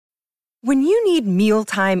When you need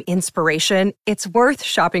mealtime inspiration, it's worth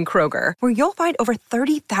shopping Kroger, where you'll find over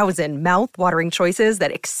 30,000 mouth-watering choices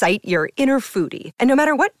that excite your inner foodie. And no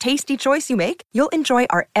matter what tasty choice you make, you'll enjoy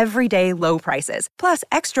our everyday low prices, plus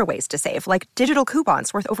extra ways to save, like digital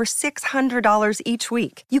coupons worth over $600 each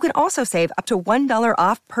week. You can also save up to $1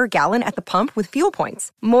 off per gallon at the pump with fuel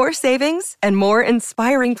points. More savings and more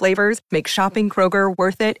inspiring flavors make shopping Kroger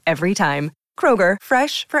worth it every time. Kroger,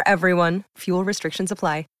 fresh for everyone. Fuel restrictions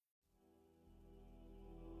apply.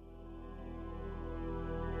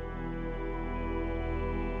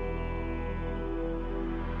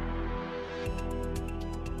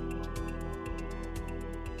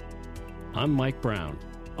 I'm Mike Brown,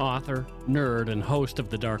 author, nerd, and host of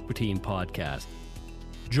the Dark Poutine podcast.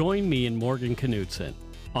 Join me and Morgan Knudsen,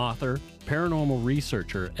 author, paranormal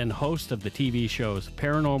researcher, and host of the TV shows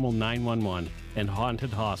Paranormal 911 and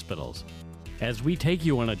Haunted Hospitals, as we take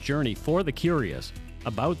you on a journey for the curious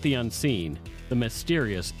about the unseen, the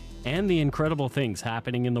mysterious, and the incredible things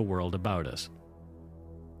happening in the world about us.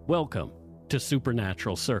 Welcome to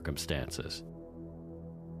Supernatural Circumstances.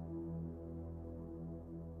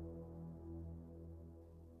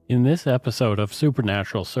 In this episode of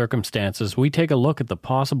Supernatural Circumstances, we take a look at the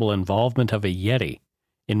possible involvement of a Yeti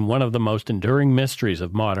in one of the most enduring mysteries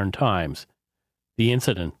of modern times, the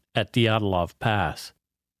incident at Dyatlov Pass.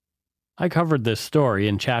 I covered this story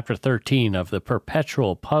in Chapter 13 of the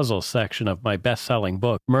Perpetual Puzzle section of my best-selling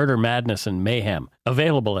book, Murder, Madness, and Mayhem,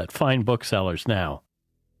 available at fine booksellers now.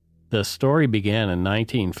 The story began in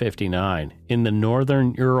 1959 in the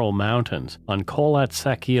northern Ural Mountains on Kholat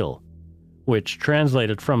Syakhl, which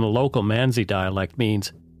translated from the local Mansi dialect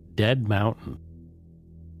means dead mountain.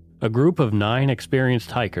 A group of 9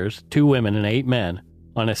 experienced hikers, 2 women and 8 men,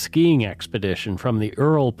 on a skiing expedition from the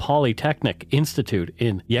Ural Polytechnic Institute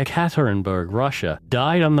in Yekaterinburg, Russia,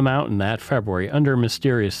 died on the mountain that February under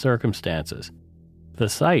mysterious circumstances. The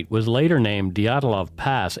site was later named Dyatlov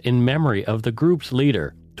Pass in memory of the group's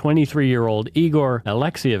leader, 23-year-old Igor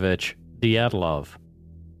Alexeyevich Dyatlov.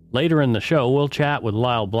 Later in the show, we'll chat with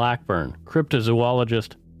Lyle Blackburn,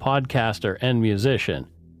 cryptozoologist, podcaster, and musician.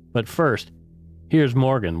 But first, here's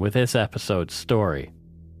Morgan with this episode's story.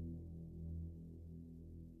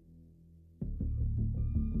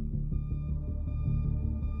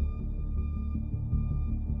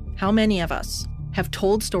 How many of us have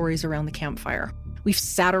told stories around the campfire? We've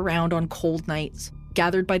sat around on cold nights,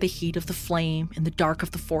 gathered by the heat of the flame in the dark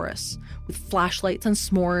of the forest, with flashlights and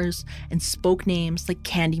s'mores, and spoke names like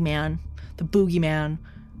Candyman, the Boogeyman,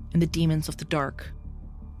 and the Demons of the Dark.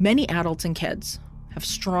 Many adults and kids have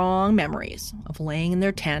strong memories of laying in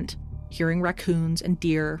their tent, hearing raccoons and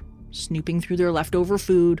deer snooping through their leftover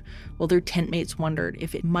food, while their tent mates wondered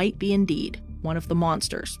if it might be indeed one of the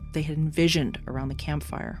monsters they had envisioned around the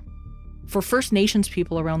campfire. For First Nations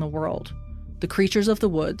people around the world, the creatures of the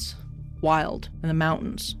woods, wild, and the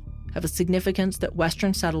mountains have a significance that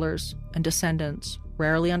Western settlers and descendants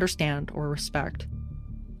rarely understand or respect.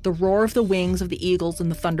 The roar of the wings of the eagles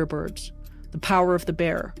and the thunderbirds, the power of the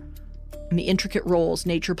bear, and the intricate roles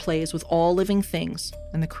nature plays with all living things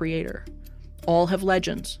and the Creator, all have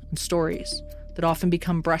legends and stories that often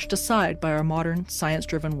become brushed aside by our modern,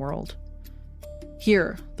 science-driven world.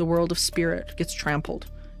 Here, the world of spirit gets trampled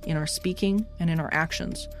in our speaking and in our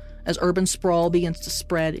actions, as urban sprawl begins to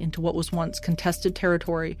spread into what was once contested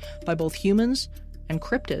territory by both humans and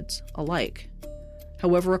cryptids alike.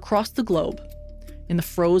 However, across the globe, in the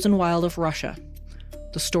frozen wild of Russia,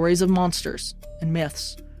 the stories of monsters and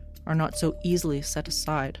myths are not so easily set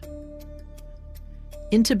aside.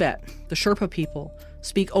 In Tibet, the Sherpa people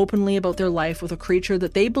speak openly about their life with a creature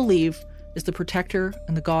that they believe is the protector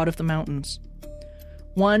and the god of the mountains.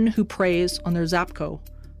 One who preys on their Zapko,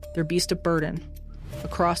 their beast of burden, a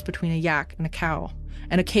cross between a yak and a cow,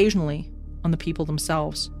 and occasionally on the people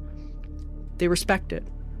themselves. They respect it,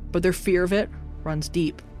 but their fear of it runs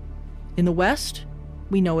deep. In the West,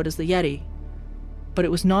 we know it as the Yeti, but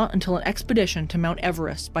it was not until an expedition to Mount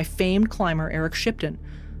Everest by famed climber Eric Shipton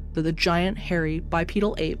that the giant, hairy,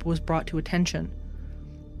 bipedal ape was brought to attention.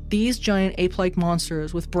 These giant ape-like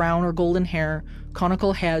monsters with brown or golden hair,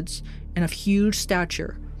 conical heads, and of huge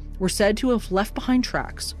stature were said to have left behind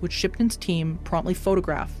tracks which Shipton's team promptly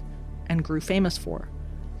photographed and grew famous for.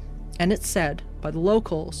 And it's said by the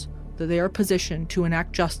locals that they are positioned to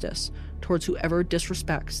enact justice towards whoever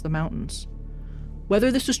disrespects the mountains.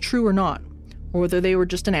 Whether this is true or not, or whether they were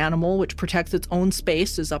just an animal which protects its own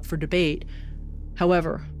space is up for debate.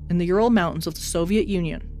 However, in the Ural Mountains of the Soviet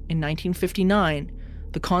Union in 1959,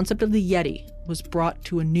 the concept of the Yeti was brought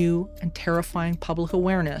to a new and terrifying public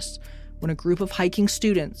awareness when a group of hiking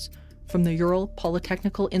students from the Ural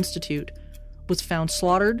Polytechnical Institute was found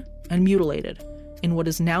slaughtered and mutilated in what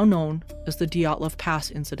is now known as the Dyatlov Pass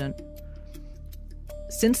incident.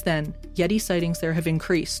 Since then, Yeti sightings there have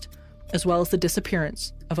increased, as well as the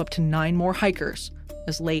disappearance of up to 9 more hikers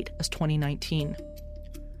as late as 2019.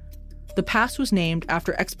 The pass was named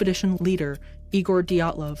after expedition leader Igor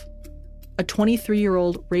Dyatlov, a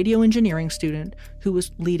 23-year-old radio engineering student who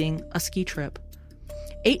was leading a ski trip.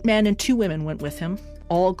 8 men and 2 women went with him,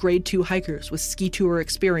 all grade 2 hikers with ski tour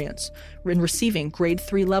experience, and receiving grade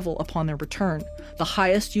 3 level upon their return, the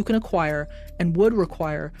highest you can acquire and would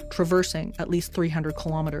require traversing at least 300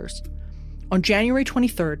 kilometers. On January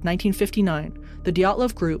 23, 1959, the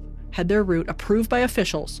Dyatlov group had their route approved by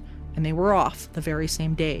officials, and they were off the very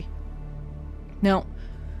same day. Now,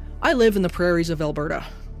 I live in the prairies of Alberta,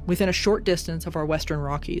 within a short distance of our Western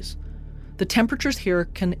Rockies. The temperatures here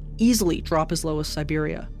can easily drop as low as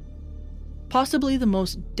Siberia. Possibly the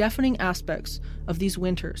most deafening aspects of these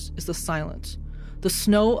winters is the silence. The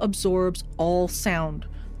snow absorbs all sound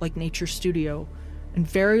like nature's studio, and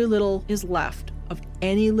very little is left of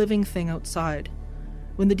any living thing outside.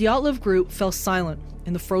 When the Dyatlov group fell silent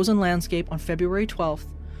in the frozen landscape on February 12th,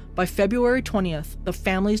 by February 20th, the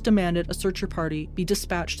families demanded a searcher party be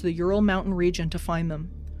dispatched to the Ural Mountain region to find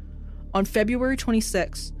them. On February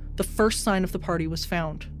 26th, the first sign of the party was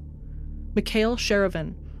found. Mikhail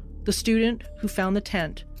Sherevin, the student who found the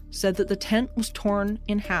tent, said that the tent was torn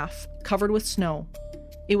in half, covered with snow.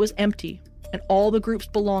 It was empty, and all the group's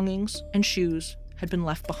belongings and shoes had been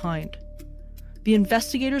left behind. The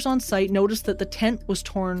investigators on site noticed that the tent was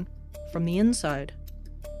torn from the inside.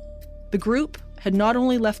 The group had not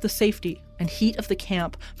only left the safety and heat of the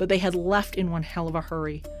camp, but they had left in one hell of a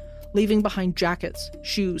hurry, leaving behind jackets,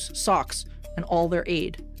 shoes, socks, and all their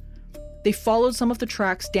aid. They followed some of the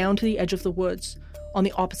tracks down to the edge of the woods, on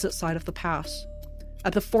the opposite side of the pass.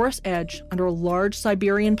 At the forest edge, under a large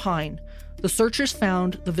Siberian pine, the searchers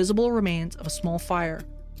found the visible remains of a small fire.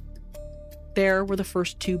 There were the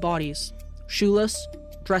first 2 bodies, shoeless,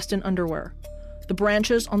 dressed in underwear. The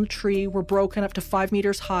branches on the tree were broken up to 5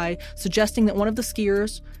 meters high, suggesting that one of the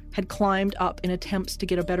skiers had climbed up in attempts to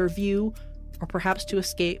get a better view, or perhaps to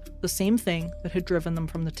escape the same thing that had driven them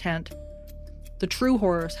from the tent. The true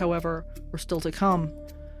horrors, however, were still to come.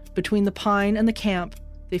 Between the pine and the camp,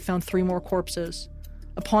 they found 3 more corpses.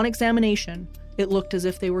 Upon examination, it looked as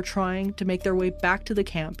if they were trying to make their way back to the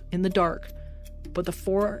camp in the dark, but the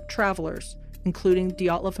 4 travelers, including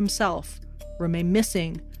Dyatlov himself, remained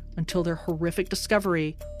missing until their horrific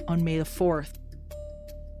discovery on May the 4th.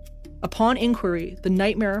 Upon inquiry, the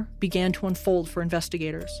nightmare began to unfold for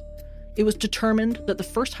investigators. It was determined that the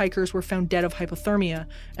first hikers were found dead of hypothermia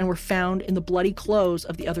and were found in the bloody clothes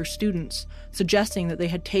of the other students, suggesting that they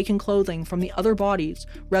had taken clothing from the other bodies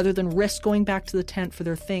rather than risk going back to the tent for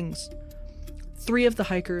their things. 3 of the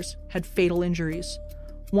hikers had fatal injuries.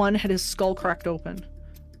 1 had his skull cracked open.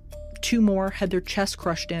 2 more had their chests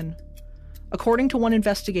crushed in. According to one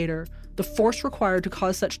investigator, the force required to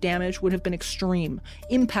cause such damage would have been extreme,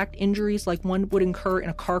 impact injuries like one would incur in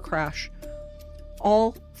a car crash.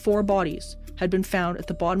 All 4 bodies had been found at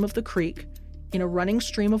the bottom of the creek in a running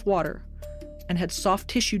stream of water and had soft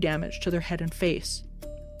tissue damage to their head and face.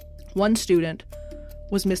 One student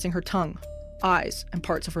was missing her tongue, eyes, and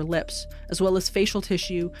parts of her lips, as well as facial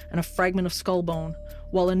tissue and a fragment of skull bone,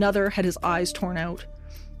 while another had his eyes torn out.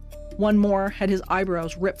 1 more had his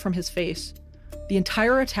eyebrows ripped from his face. The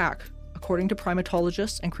entire attack, according to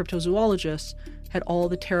primatologists and cryptozoologists, had all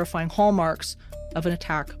the terrifying hallmarks of an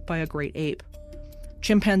attack by a great ape.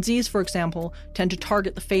 Chimpanzees, for example, tend to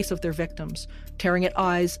target the face of their victims, tearing at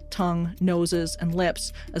eyes, tongue, noses, and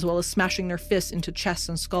lips, as well as smashing their fists into chests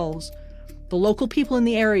and skulls. The local people in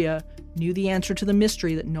the area knew the answer to the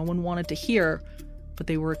mystery that no one wanted to hear, but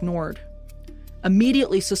they were ignored.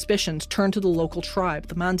 Immediately, suspicions turned to the local tribe,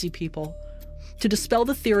 the Mansi people. To dispel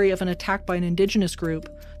the theory of an attack by an indigenous group,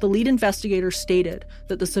 the lead investigator stated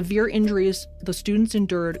that the severe injuries the students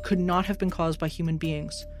endured could not have been caused by human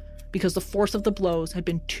beings, because the force of the blows had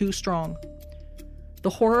been too strong. The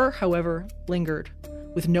horror, however, lingered.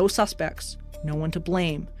 With no suspects, no one to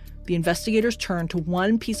blame, the investigators turned to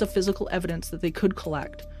one piece of physical evidence that they could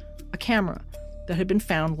collect, a camera that had been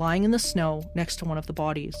found lying in the snow next to one of the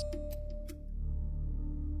bodies.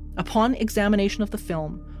 Upon examination of the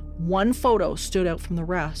film, one photo stood out from the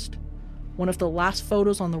rest. One of the last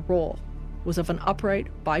photos on the roll was of an upright,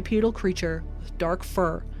 bipedal creature with dark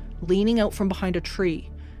fur leaning out from behind a tree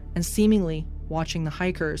and seemingly watching the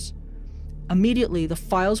hikers. Immediately, the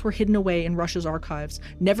files were hidden away in Russia's archives,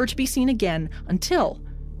 never to be seen again until,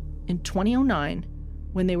 in 2009,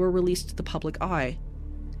 when they were released to the public eye.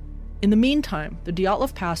 In the meantime, the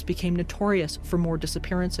Dyatlov Pass became notorious for more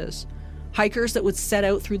disappearances. Hikers that would set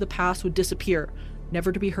out through the pass would disappear,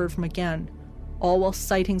 never to be heard from again, all while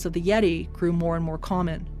sightings of the Yeti grew more and more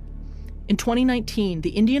common. In 2019,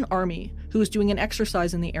 the Indian Army, who was doing an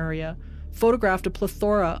exercise in the area, photographed a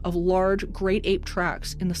plethora of large great ape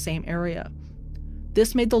tracks in the same area.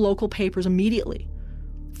 This made the local papers immediately.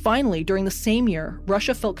 Finally, during the same year,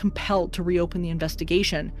 Russia felt compelled to reopen the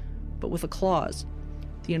investigation, but with a clause.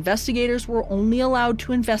 The investigators were only allowed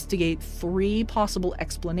to investigate 3 possible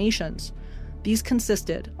explanations. These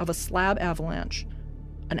consisted of a slab avalanche,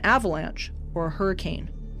 an avalanche, or a hurricane.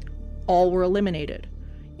 All were eliminated.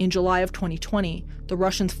 In July of 2020, the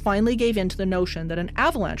Russians finally gave in to the notion that an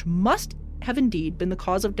avalanche must have indeed been the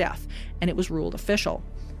cause of death, and it was ruled official.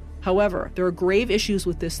 However, there are grave issues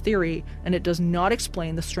with this theory, and it does not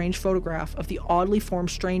explain the strange photograph of the oddly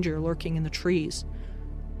formed stranger lurking in the trees.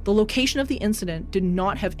 The location of the incident did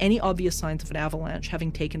not have any obvious signs of an avalanche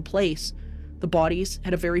having taken place. The bodies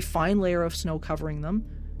had a very fine layer of snow covering them,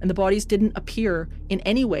 and the bodies didn't appear in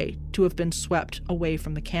any way to have been swept away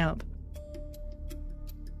from the camp.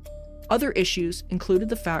 Other issues included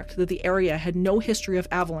the fact that the area had no history of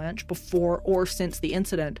avalanche before or since the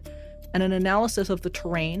incident, and an analysis of the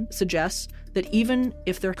terrain suggests that even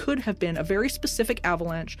if there could have been a very specific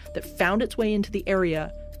avalanche that found its way into the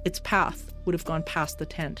area, its path would have gone past the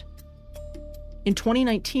tent. In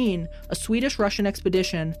 2019, a Swedish-Russian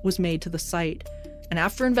expedition was made to the site, and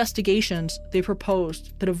after investigations, they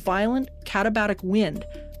proposed that a violent katabatic wind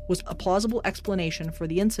was a plausible explanation for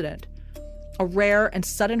the incident. A rare and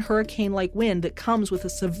sudden hurricane-like wind that comes with a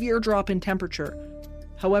severe drop in temperature.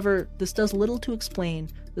 However, this does little to explain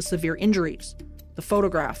the severe injuries, the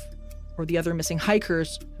photograph, or the other missing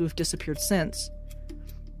hikers who have disappeared since.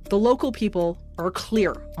 The local people are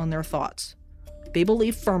clear on their thoughts. They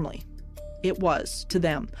believe firmly it was, to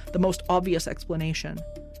them, the most obvious explanation.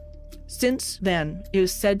 Since then, it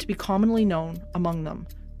is said to be commonly known among them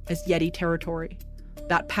as Yeti territory.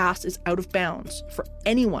 That pass is out of bounds for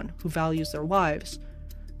anyone who values their lives.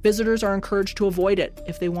 Visitors are encouraged to avoid it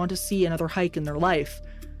if they want to see another hike in their life,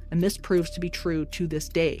 and this proves to be true to this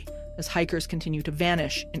day, as hikers continue to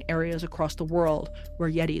vanish in areas across the world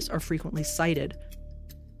where Yetis are frequently sighted.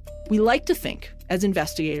 We like to think, as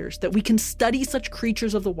investigators, that we can study such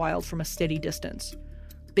creatures of the wild from a steady distance.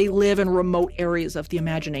 They live in remote areas of the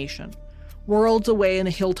imagination, worlds away in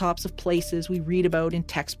the hilltops of places we read about in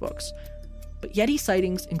textbooks. But Yeti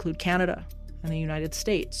sightings include Canada and the United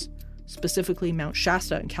States, specifically Mount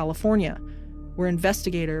Shasta in California, where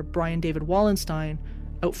investigator Brian David Wallenstein,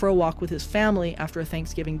 out for a walk with his family after a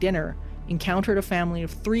Thanksgiving dinner, encountered a family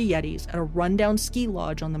of 3 Yetis at a rundown ski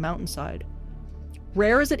lodge on the mountainside.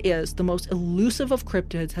 Rare as it is, the most elusive of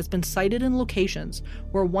cryptids has been sighted in locations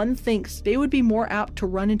where one thinks they would be more apt to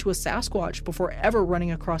run into a Sasquatch before ever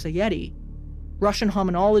running across a Yeti. Russian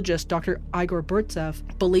hominologist Dr. Igor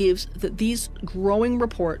Burtsev believes that these growing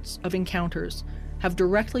reports of encounters have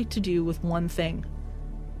directly to do with one thing: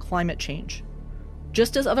 climate change.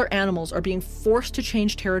 Just as other animals are being forced to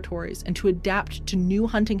change territories and to adapt to new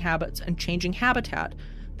hunting habits and changing habitat,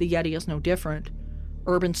 the Yeti is no different.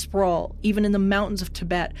 Urban sprawl, even in the mountains of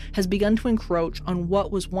Tibet, has begun to encroach on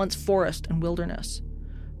what was once forest and wilderness.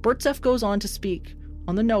 Burtsev goes on to speak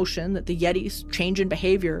on the notion that the Yeti's change in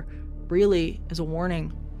behavior really is a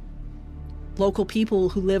warning. Local people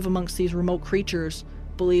who live amongst these remote creatures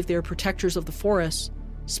believe they are protectors of the forest,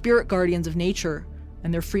 spirit guardians of nature,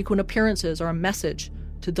 and their frequent appearances are a message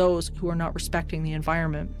to those who are not respecting the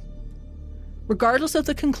environment. Regardless of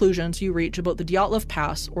the conclusions you reach about the Dyatlov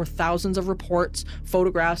Pass or thousands of reports,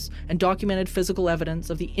 photographs, and documented physical evidence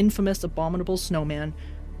of the infamous abominable snowman,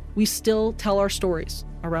 we still tell our stories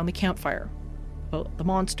around the campfire about the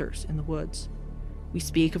monsters in the woods. We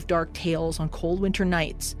speak of dark tales on cold winter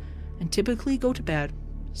nights and typically go to bed,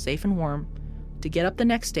 safe and warm, to get up the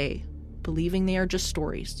next day, believing they are just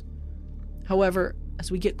stories. However,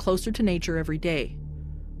 as we get closer to nature every day,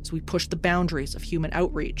 as we push the boundaries of human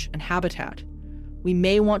outreach and habitat, we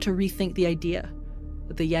may want to rethink the idea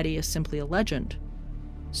that the Yeti is simply a legend.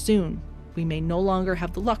 Soon, we may no longer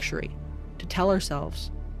have the luxury to tell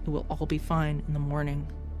ourselves it will all be fine in the morning.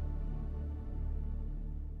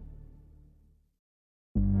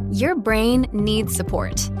 Your brain needs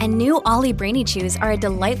support, and new Ollie Brainy Chews are a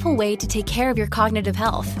delightful way to take care of your cognitive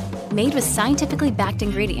health. Made with scientifically backed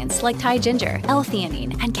ingredients like Thai ginger,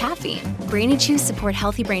 L-theanine, and caffeine, Brainy Chews support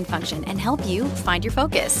healthy brain function and help you find your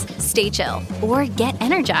focus, stay chill, or get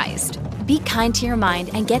energized. Be kind to your mind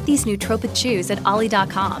and get these nootropic chews at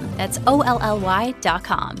ollie.com. That's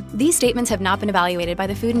OLLY.com. These statements have not been evaluated by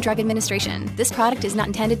the Food and Drug Administration. This product is not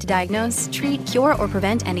intended to diagnose, treat, cure, or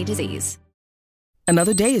prevent any disease.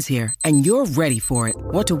 Another day is here, and you're ready for it.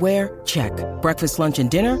 What to wear? Check. Breakfast, lunch, and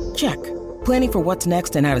dinner? Check. Planning for what's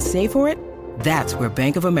next and how to save for it? That's where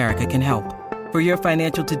Bank of America can help. For your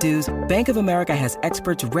financial to-dos, Bank of America has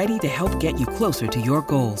experts ready to help get you closer to your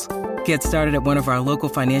goals. Get started at one of our local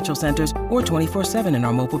financial centers or 24/7 in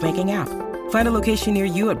our mobile banking app. Find a location near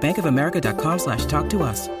you at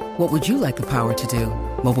bankofamerica.com/talktous. What would you like the power to do?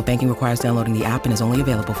 Mobile banking requires downloading the app and is only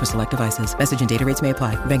available for select devices. Message and data rates may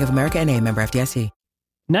apply. Bank of America N.A., member FDIC.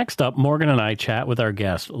 Next up, Morgan and I chat with our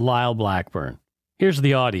guest, Lyle Blackburn. Here's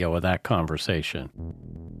the audio of that conversation.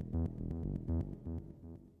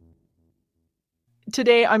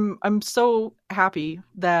 Today, I'm so happy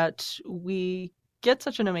that we get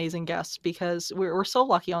such an amazing guest, because we're so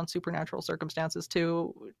lucky on Supernatural Circumstances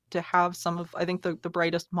to have some of, I think, the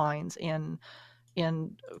brightest minds in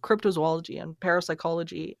cryptozoology and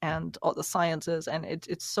parapsychology and all the sciences, and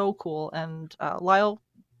it's so cool. And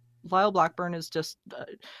Lyle Blackburn is just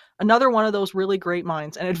another one of those really great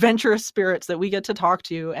minds and adventurous spirits that we get to talk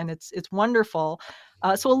to, and it's wonderful.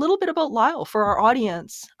 So a little bit about Lyle for our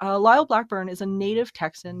audience. Lyle Blackburn is a native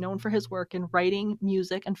Texan known for his work in writing,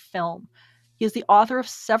 music, and film. He is the author of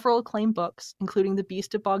several acclaimed books, including The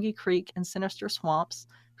Beast of Boggy Creek and Sinister Swamps,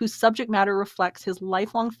 whose subject matter reflects his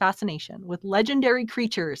lifelong fascination with legendary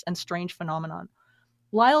creatures and strange phenomenon.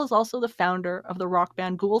 Lyle is also the founder of the rock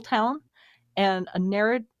band Ghoultown and a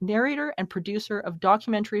narrator and producer of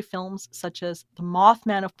documentary films such as The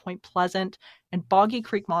Mothman of Point Pleasant and Boggy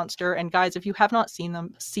Creek Monster. And guys, if you have not seen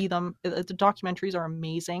them, see them. The documentaries are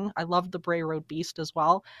amazing. I love The Bray Road Beast as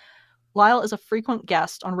well. Lyle is a frequent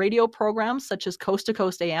guest on radio programs such as Coast to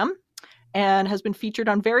Coast AM and has been featured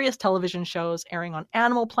on various television shows airing on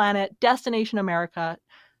Animal Planet, Destination America,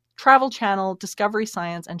 Travel Channel, Discovery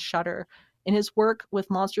Science, and Shudder. In his work with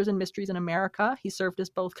Monsters and Mysteries in America, he served as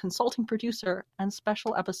both consulting producer and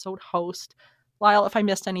special episode host. Lyle, if I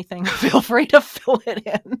missed anything, feel free to fill it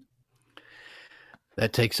in.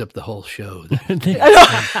 That takes up the whole show.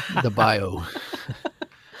 The bio.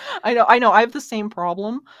 I know. I have the same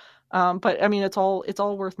problem. But I mean, it's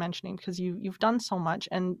all worth mentioning because you've done so much.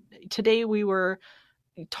 And today we were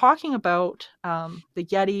talking about the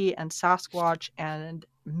Yeti and Sasquatch and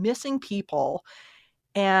missing people.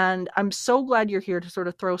 And I'm so glad you're here to sort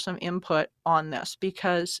of throw some input on this,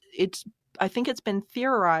 because I think it's been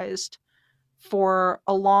theorized for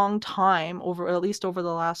a long time, at least over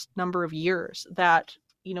the last number of years, that,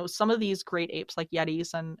 you know, some of these great apes like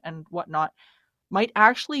Yetis and whatnot might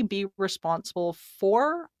actually be responsible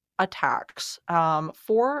for attacks,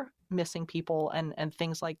 for missing people and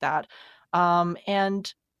things like that.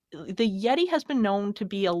 And the Yeti has been known to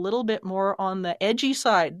be a little bit more on the edgy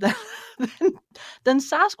side than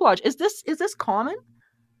Sasquatch. Is this common?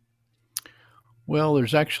 Well,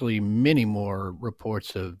 there's actually many more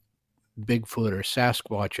reports of Bigfoot or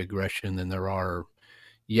Sasquatch aggression than there are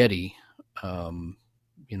Yeti.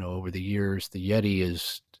 Over the years, the Yeti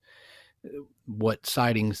is what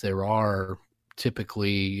sightings there are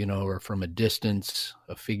typically, are from a distance,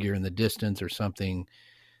 a figure in the distance or something,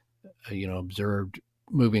 observed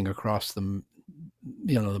moving across the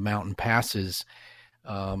mountain passes.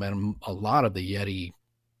 And a lot of the Yeti,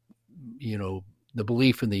 the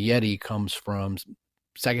belief in the Yeti comes from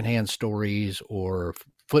secondhand stories or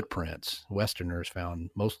footprints. Westerners found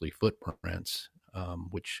mostly footprints,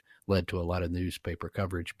 which led to a lot of newspaper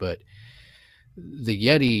coverage. But the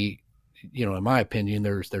Yeti, in my opinion,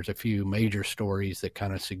 there's a few major stories that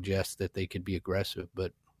kind of suggest that they could be aggressive.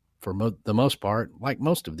 But for the most part, like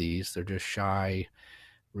most of these, they're just shy,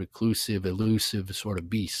 reclusive, elusive sort of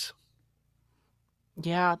beasts.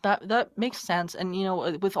 Yeah, that makes sense. And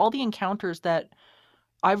with all the encounters that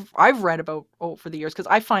I've read about for the years, because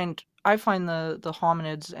I find the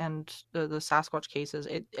hominids and the Sasquatch cases,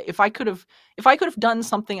 if I could have done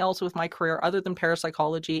something else with my career other than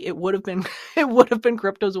parapsychology, it would have been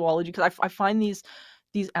cryptozoology, because I find these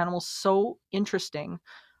animals so interesting.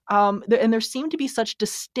 And there seem to be such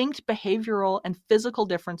distinct behavioral and physical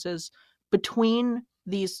differences between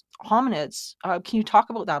these hominids. Can you talk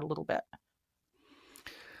about that a little bit?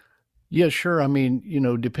 Yeah, sure. I mean,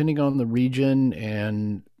 depending on the region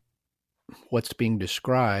and what's being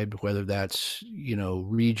described, whether that's,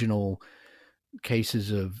 regional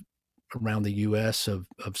cases of around the U.S. of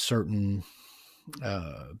certain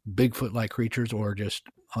Bigfoot-like creatures, or just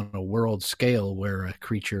on a world scale where a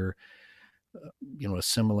creature, a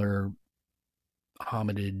similar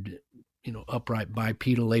hominid, upright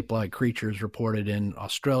bipedal ape-like creatures reported in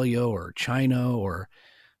Australia or China, or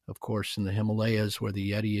of course in the Himalayas where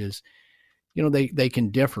the Yeti is, they can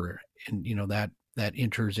differ. And, that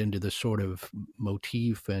enters into the sort of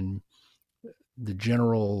motif and the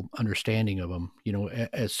general understanding of them. You know,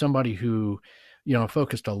 as somebody who, you know,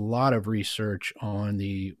 focused a lot of research on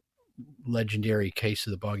the legendary case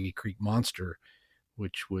of the Boggy Creek Monster,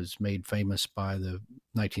 which was made famous by the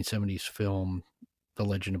 1970s film The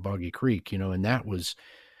Legend of Boggy Creek, you know, and it was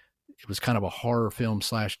kind of a horror film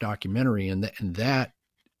 / documentary, and that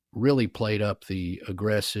really played up the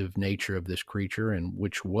aggressive nature of this creature, and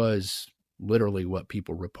which was literally what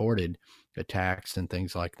people reported, attacks and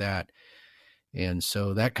things like that. And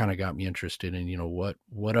so that kind of got me interested in, you know,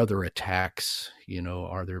 what other attacks, you know,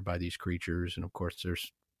 are there by these creatures? And of course,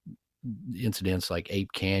 there's incidents like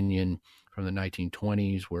Ape Canyon from the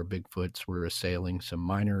 1920s where Bigfoots were assailing some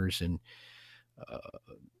miners and,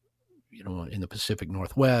 you know, in the Pacific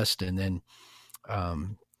Northwest. And then,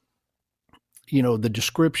 you know, the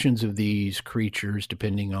descriptions of these creatures,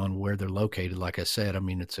 depending on where they're located, like I said, I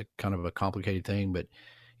mean, it's a kind of a complicated thing, but,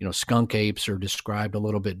 you know, skunk apes are described a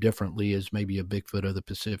little bit differently as maybe a Bigfoot of the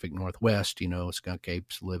Pacific Northwest. You know, skunk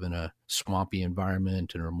apes live in a swampy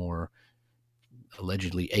environment and are more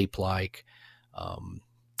allegedly ape-like.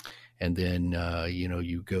 And then, you know,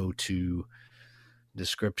 you go to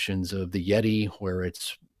descriptions of the Yeti where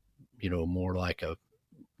it's, you know, more like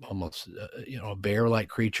almost, you know, a bear-like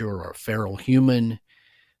creature or a feral human,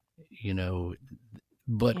 you know,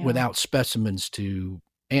 but without specimens to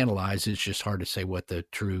analyze, it's just hard to say what the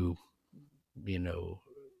true, you know,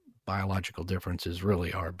 biological differences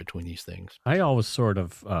really are between these things. I always sort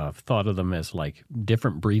of thought of them as like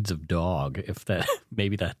different breeds of dog, if that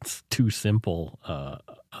maybe that's too simple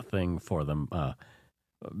a thing for them.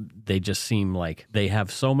 They just seem like they have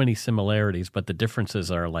so many similarities, but the differences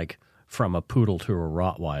are like from a poodle to a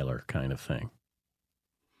Rottweiler kind of thing.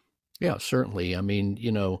 Yeah, certainly. I mean,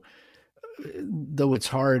 you know, though it's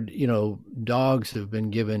hard, you know, dogs have been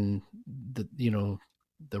given the, you know,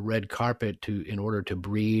 the red carpet in order to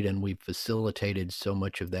breed, and we've facilitated so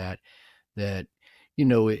much of that, you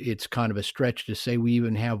know, it's kind of a stretch to say we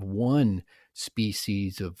even have one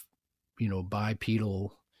species of, you know,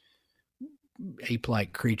 bipedal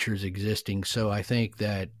ape-like creatures existing. So I think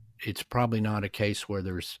that it's probably not a case where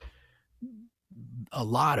there's a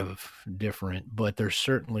lot of different, but there's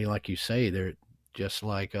certainly, like you say, they're just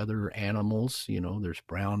like other animals, you know, there's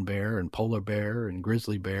brown bear and polar bear and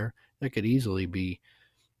grizzly bear. There could easily be,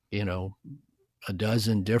 you know, a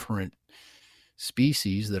dozen different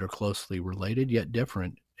species that are closely related yet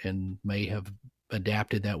different, and may have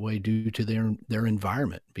adapted that way due to their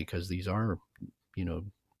environment, because these are, you know,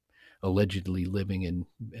 allegedly living in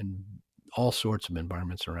all sorts of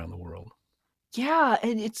environments around the world. Yeah,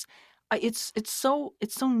 and it's so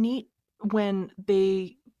neat when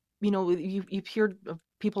they, you know, you've heard of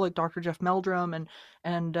people like Dr. Jeff Meldrum and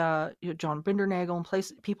you know, John Bindernagel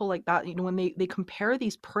and people like that, you know, when they compare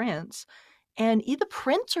these prints, and the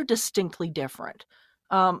prints are distinctly different.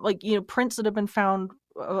 Like, you know, prints that have been found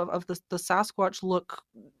of the Sasquatch look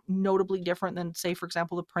notably different than, say, for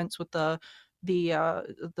example, the prints with the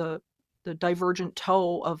divergent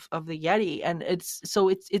toe of the Yeti. And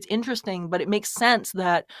it's interesting, but it makes sense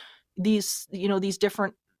that these, you know, these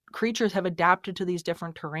different creatures have adapted to these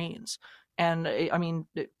different terrains. And I mean,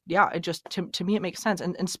 it just, to me, it makes sense.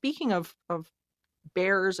 And speaking of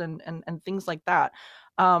bears and things like that,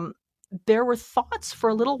 there were thoughts for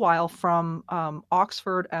a little while from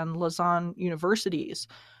Oxford and Lausanne universities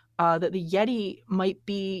that the Yeti might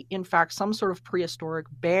be, in fact, some sort of prehistoric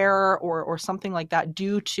bear or something like that,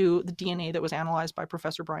 due to the DNA that was analyzed by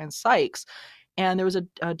Professor Brian Sykes. And there was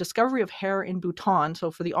a discovery of hair in Bhutan, so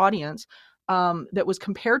for the audience, that was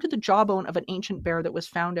compared to the jawbone of an ancient bear that was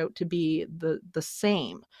found out to be the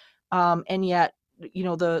same. And yet, you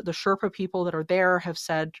know, the Sherpa people that are there have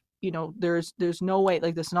said, you know, there's no way,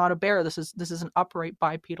 like, this is not a bear. This is an upright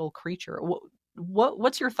bipedal creature.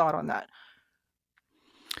 What's your thought on that?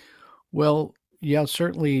 Well, yeah,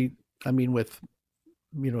 certainly. I mean, with,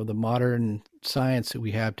 you know, the modern science that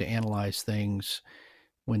we have to analyze things,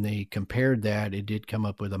 when they compared that, it did come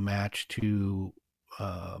up with a match to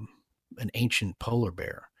an ancient polar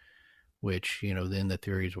bear, which, you know, then the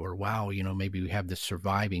theories were, wow, you know, maybe we have this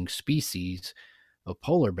surviving species of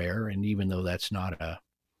polar bear. And even though that's not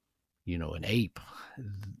you know, an ape,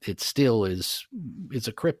 it still is, it's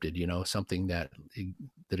a cryptid, you know, something that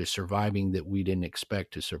is surviving that we didn't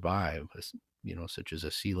expect to survive, you know, such as a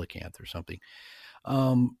coelacanth or something.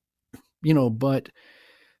 You know, but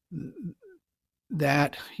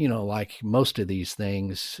that, you know, like most of these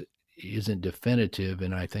things, isn't definitive.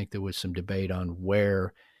 And I think there was some debate on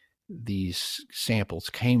where these samples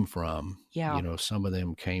came from. Yeah. You know, some of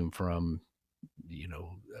them came from, you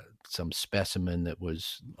know, some specimen that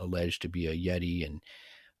was alleged to be a Yeti, and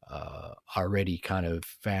already kind of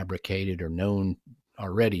fabricated or known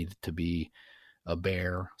already to be a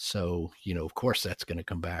bear. So, of course that's going to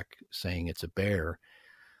come back saying it's a bear.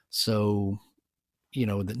 So,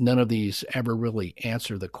 none of these ever really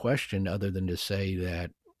answer the question other than to say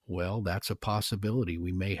that, well, that's a possibility.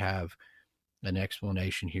 We may have an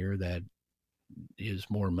explanation here that is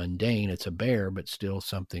more mundane. It's a bear, but still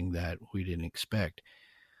something that we didn't expect.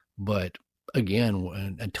 But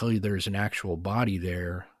again, until there's an actual body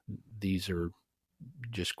there, these are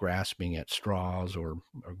just grasping at straws or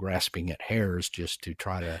grasping at hairs just to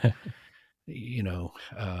try to,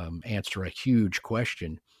 answer a huge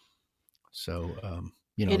question. So,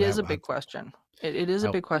 it is a big question. It is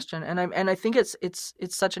a big question, and I think it's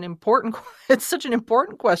such an important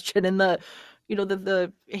question in the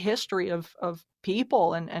the history of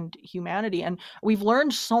people and humanity. And we've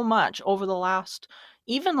learned so much over the last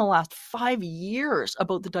 5 years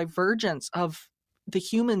about the divergence of the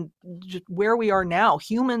human, where we are now,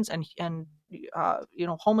 humans and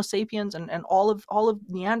Homo sapiens and all of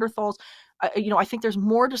Neanderthals. I think there's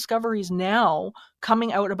more discoveries now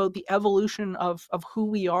coming out about the evolution of who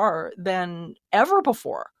we are than ever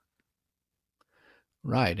before.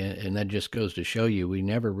 Right. And that just goes to show you, we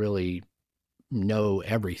never really know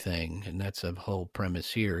everything. And that's the whole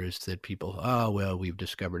premise here, is that people, we've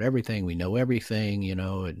discovered everything. We know everything,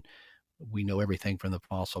 and we know everything from the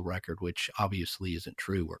fossil record, which obviously isn't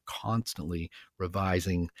true. We're constantly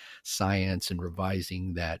revising science and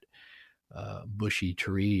revising that bushy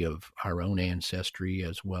tree of our own ancestry,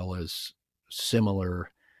 as well as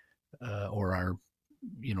similar or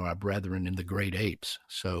our brethren in the great apes.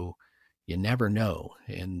 So you never know,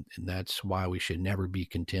 and that's why we should never be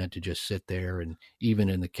content to just sit there. And even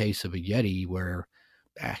in the case of a Yeti, where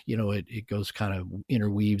it goes kind of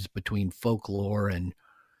interweaves between folklore and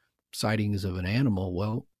sightings of an animal,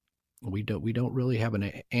 well, we don't really have an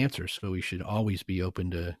answer. So we should always be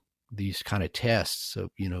open to these kind of tests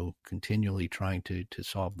of, continually trying to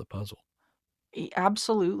solve the puzzle.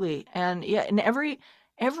 Absolutely. And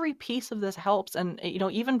every piece of this helps. And,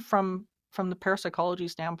 even from the parapsychology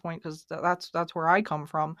standpoint, because that's where I come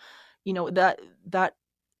from, that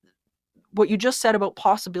what you just said about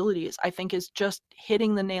possibilities, I think, is just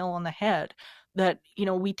hitting the nail on the head. That,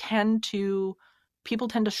 people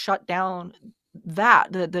tend to shut down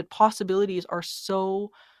that possibilities are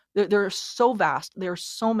so, they're so vast. There are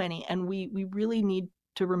so many. And we really need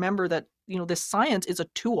to remember that, this science is a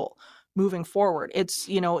tool moving forward. It's,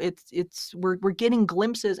 we're getting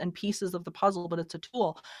glimpses and pieces of the puzzle, but it's a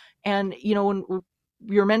tool. And, when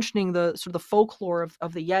you're mentioning the sort of the folklore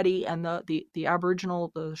of the Yeti and the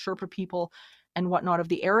Aboriginal, the Sherpa people and whatnot of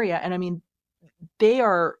the area. And I mean, they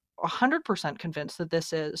are 100% convinced that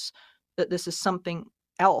this is something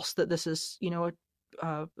else, that this is,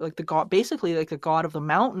 like the god, basically like the god of the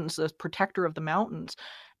mountains, the protector of the mountains.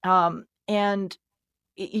 And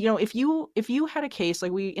if you had a case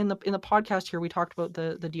like we in the podcast here, we talked about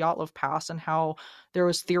the Dyatlov Pass and how there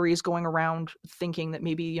was theories going around thinking that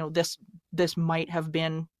maybe this might have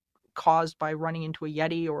been caused by running into a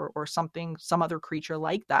Yeti or something, some other creature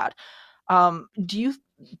like that. Do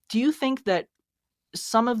you think that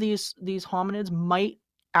some of these hominids might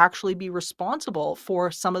actually be responsible for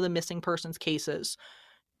some of the missing persons cases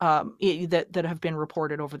that have been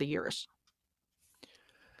reported over the years?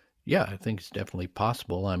 Yeah, I think it's definitely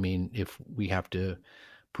possible. I mean, if we have to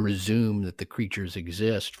presume that the creatures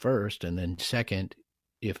exist first, and then second,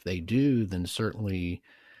 if they do, then certainly,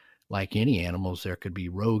 like any animals, there could be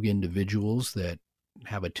rogue individuals that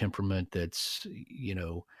have a temperament that's,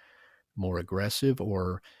 more aggressive,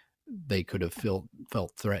 or they could have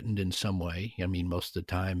felt threatened in some way. I mean, most of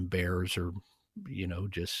the time bears are,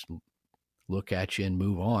 just look at you and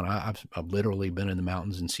move on. I've literally been in the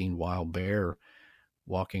mountains and seen wild bear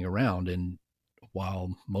walking around. And while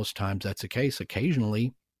most times that's the case,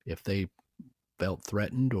 occasionally, if they felt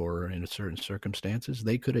threatened or in certain circumstances,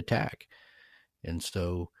 they could attack. And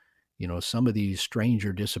so, some of these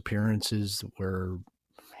stranger disappearances where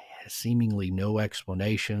seemingly no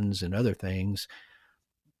explanations and other things,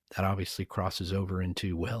 that obviously crosses over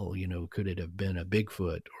into, well, could it have been a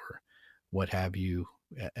Bigfoot or what have you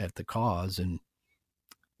at the cause? And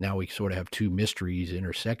now we sort of have two mysteries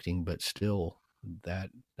intersecting, but still that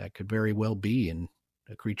could very well be. And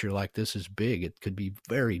a creature like this is big. It could be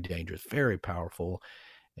very dangerous, very powerful,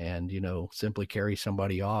 and, simply carry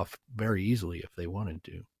somebody off very easily if they wanted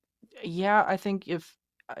to. Yeah, I think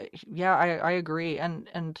I agree.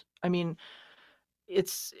 And I mean,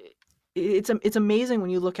 it's amazing when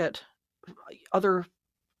you look at other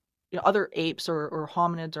apes or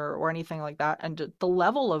hominids or anything like that, and the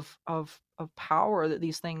level of power that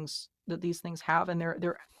these things that these things have, and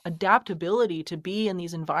their adaptability to be in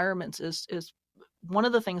these environments is one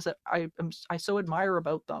of the things that I so admire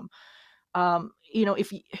about them.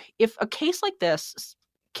 If a case like this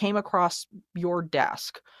came across your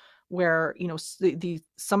desk, where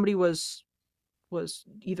somebody was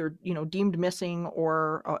either either missing,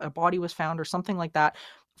 or a body was found or something like that,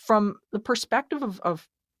 from the perspective of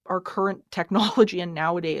our current technology and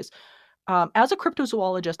nowadays, as a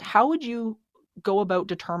cryptozoologist, how would you go about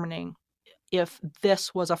determining if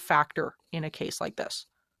this was a factor in a case like this?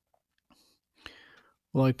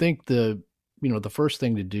 Well, I think the first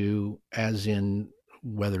thing to do, as in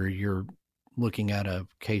whether you're looking at a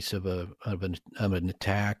case of an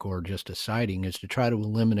attack or just a sighting, is to try to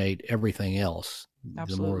eliminate everything else.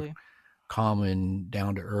 Absolutely. The more common,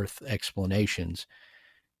 down to earth explanations.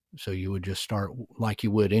 So you would just start like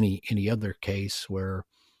you would any other case where,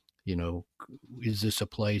 is this a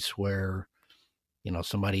place where,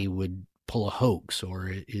 somebody would pull a hoax,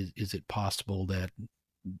 or is it possible that,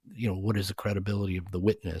 what is the credibility of the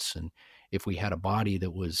witness? And if we had a body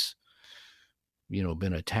that was,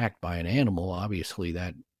 been attacked by an animal, obviously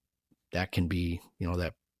that can be,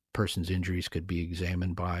 that person's injuries could be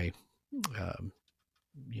examined by,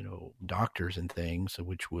 doctors and things,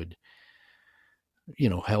 which would,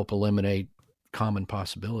 help eliminate common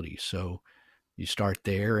possibilities. So you start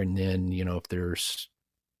there, and then, if there's,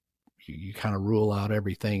 you kind of rule out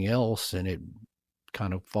everything else and it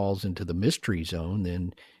kind of falls into the mystery zone,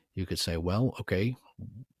 then you could say, well, okay,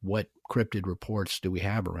 what cryptid reports do we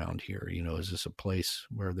have around here? Is this a place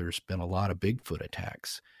where there's been a lot of Bigfoot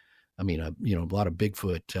attacks? I mean, a lot of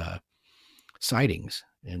Bigfoot sightings,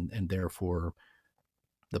 and therefore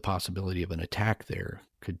the possibility of an attack there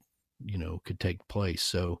could take place.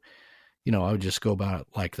 So, I would just go about it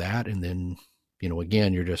like that. And then,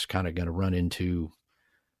 again, you're just kind of going to run into,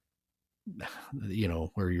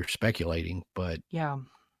 where you're speculating, but yeah,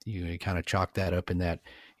 you kind of chalk that up in that,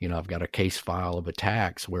 I've got a case file of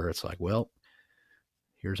attacks where it's like, well,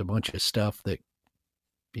 here's a bunch of stuff that,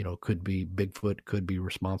 could be Bigfoot could be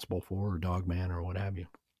responsible for, or Dogman, or what have you.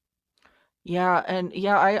 Yeah. And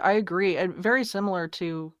yeah, I agree. And very similar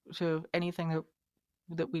to anything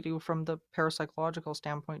that we do from the parapsychological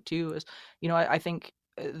standpoint too, is, I think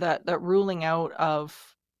that ruling out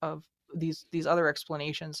of these other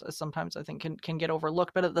explanations sometimes I think can get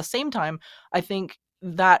overlooked. But at the same time, I think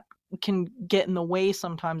that can get in the way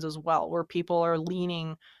sometimes as well, where people are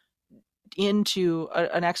leaning into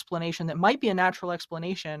an explanation that might be a natural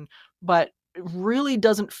explanation, but really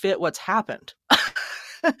doesn't fit what's happened.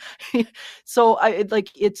 So it's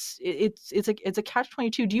a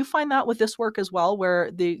catch-22. Do you find that with this work as well,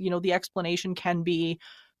 where the explanation can be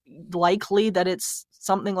likely that it's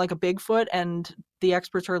something like a Bigfoot, and the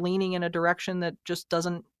experts are leaning in a direction that just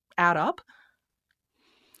doesn't add up?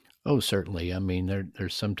 Oh, certainly. I mean,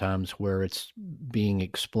 there's sometimes where it's being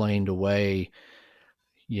explained away,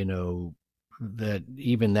 that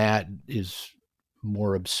even that is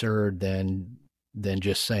more absurd than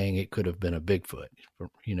just saying it could have been a Bigfoot,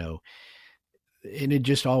 and it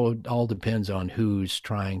just all depends on who's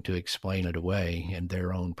trying to explain it away, and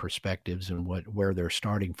their own perspectives, and where they're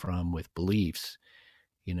starting from with beliefs.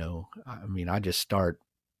 I mean, I just start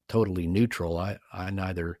totally neutral. I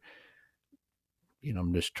neither,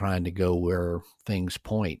 I'm just trying to go where things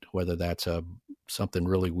point, whether that's something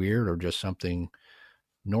really weird or just something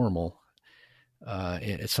normal.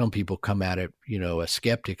 And some people come at it, a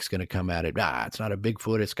skeptic's going to come at it. It's not a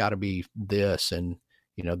Bigfoot. It's got to be this. And,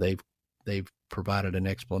 they've provided an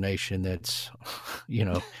explanation that's,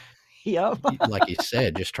 Yep. like you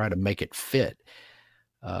said, just try to make it fit,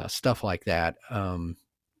 stuff like that.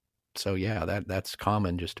 So yeah, that's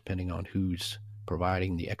common, just depending on who's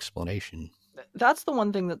providing the explanation. That's the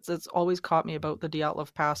one thing that's always caught me about the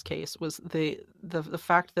Dyatlov Pass case, was the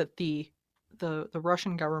fact that the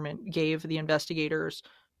Russian government gave the investigators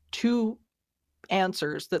two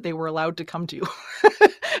answers that they were allowed to come to.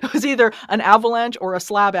 It was either an avalanche or a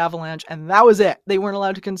slab avalanche, and that was it. They weren't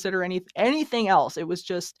allowed to consider anything else. It was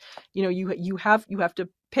just, you have to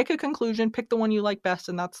pick a conclusion, pick the one you like best,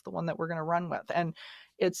 and that's the one that we're going to run with. And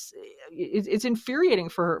it's infuriating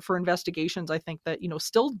for investigations, I think, that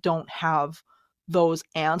still don't have those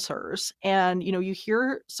answers. And you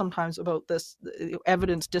hear sometimes about this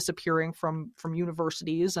evidence disappearing from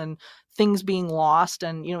universities, and things being lost.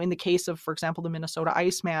 And in the case of, for example, the Minnesota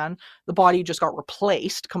Iceman, the body just got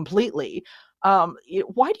replaced completely. Why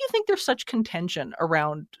do you think there's such contention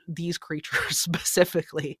around these creatures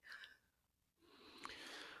specifically?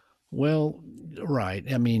 Well, right.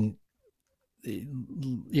 I mean,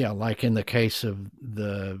 yeah, like in the case of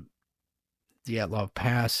the Dyatlov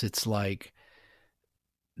Pass, it's like,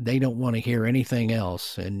 they don't want to hear anything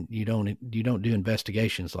else. And you don't do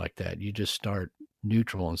investigations like that. You just start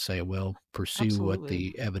neutral and say, well, pursue what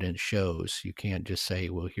the evidence shows. You can't just say,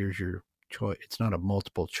 well, here's your choice. It's not a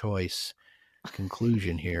multiple choice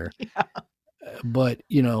conclusion here. Yeah. But,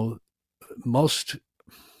 most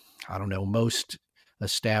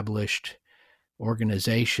established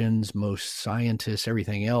organizations, most scientists,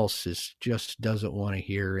 everything else just doesn't want to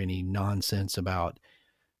hear any nonsense about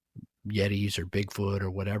Yetis or Bigfoot or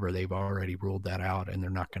whatever. They've already ruled that out, and they're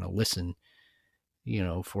not going to listen,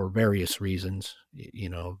 for various reasons.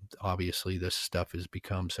 Obviously this stuff has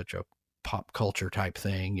become such a pop culture type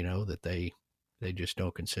thing, that they just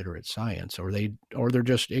don't consider it science, or they're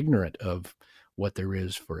just ignorant of what there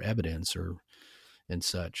is for evidence and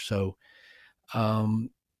such. So,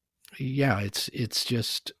 it's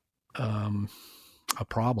just a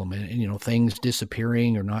problem, and things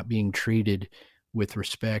disappearing or not being treated with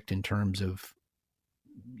respect in terms of,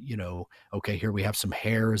 okay, here we have some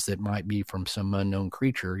hairs that might be from some unknown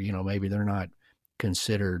creature. Maybe they're not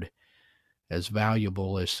considered as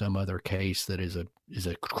valuable as some other case that is a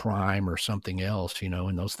crime or something else,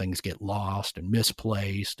 and those things get lost and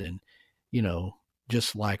misplaced and,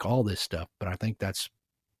 just like all this stuff. But I think that's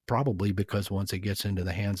probably because once it gets into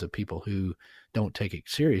the hands of people who don't take it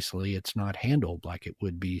seriously, it's not handled like it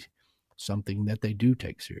would be something that they do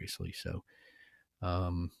take seriously. So,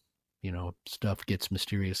 stuff gets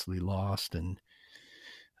mysteriously lost, and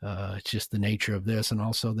it's just the nature of this, and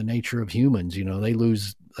also the nature of humans.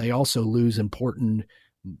 They also lose important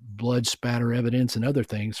blood spatter evidence and other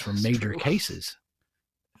things from That's major true. cases.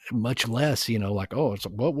 Much less, like, oh,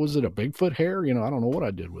 what was it, a Bigfoot hair? I don't know what I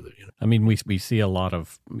did with it. I mean, we see a lot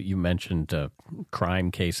of, you mentioned crime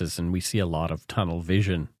cases, and we see a lot of tunnel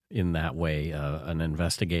vision in that way. An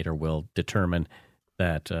investigator will determine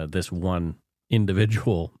that this one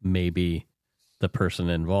individual may be the person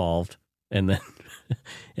involved, and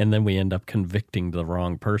then we end up convicting the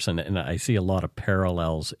wrong person. And I see a lot of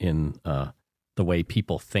parallels in the way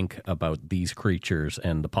people think about these creatures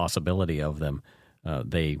and the possibility of them.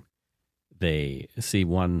 They see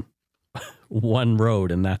one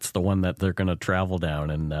road, and that's the one that they're going to travel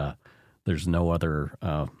down, and there's no other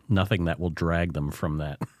nothing that will drag them from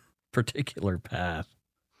that particular path.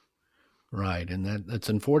 Right, and that's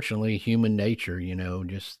unfortunately human nature.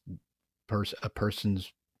 Just a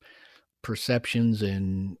person's perceptions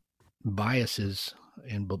and biases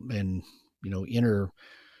and inner,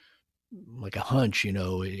 like a hunch,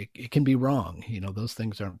 it can be wrong. Those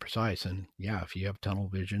things aren't precise. And if you have tunnel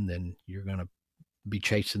vision, then you're going to be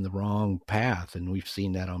chasing the wrong path. And we've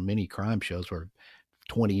seen that on many crime shows where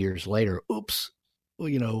 20 years later, oops,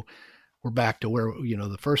 well, we're back to where,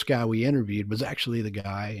 the first guy we interviewed was actually the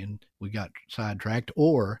guy, and we got sidetracked,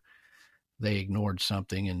 or they ignored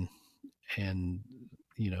something and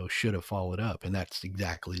should have followed up. And that's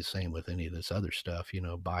exactly the same with any of this other stuff.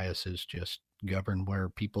 Biases just govern where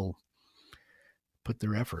people put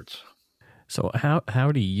their efforts. So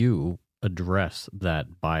how do you address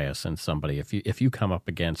that bias in somebody if you come up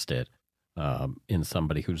against it in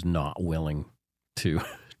somebody who's not willing to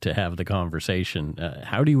have the conversation?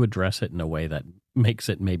 How do you address it in a way that makes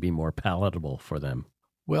it maybe more palatable for them?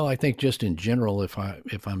 Well, I think just in general, if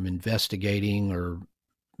I'm investigating or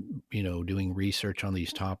doing research on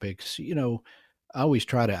these topics, I always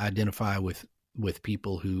try to identify with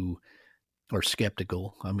people who are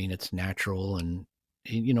skeptical. I mean, it's natural, and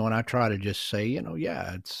I try to just say,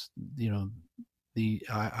 it's,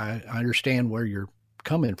 I understand where you're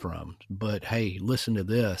coming from, but hey, listen to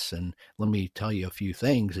this, and let me tell you a few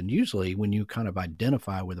things. And usually when you kind of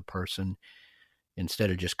identify with a person, instead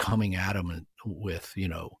of just coming at them with, you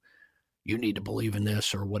need to believe in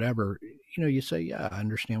this or whatever, you say, yeah, I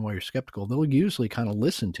understand why you're skeptical. They'll usually kind of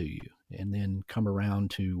listen to you and then come around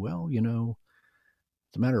to, well,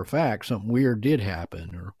 as a matter of fact, something weird did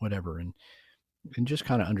happen or whatever. And just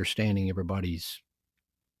kind of understanding everybody's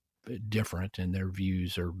different and their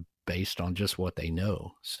views are based on just what they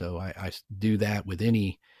know. So I do that with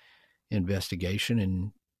any investigation,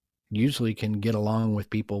 and usually can get along with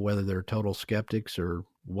people, whether they're total skeptics or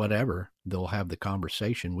whatever. They'll have the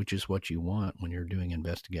conversation, which is what you want when you're doing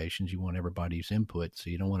investigations. You want everybody's input, so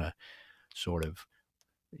you don't want to sort of,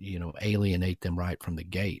 alienate them right from the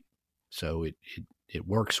gate. So it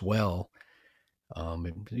works well.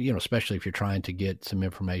 Especially if you're trying to get some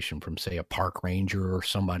information from, say, a park ranger or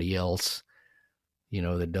somebody else,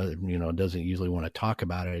 that doesn't usually want to talk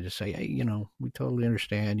about it. I just say, hey, we totally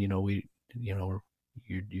understand. You're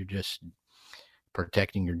just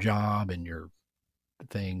protecting your job and your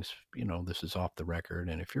things. This is off the record,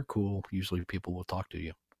 and if you're cool, usually people will talk to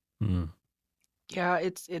you. Mm. Yeah,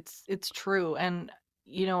 it's true. And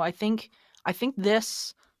I think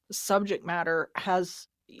this subject matter has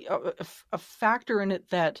a factor in it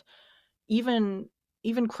that even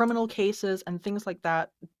criminal cases and things like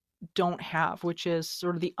that don't have, which is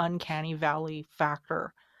sort of the uncanny valley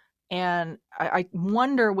factor. And I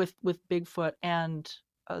wonder with Bigfoot and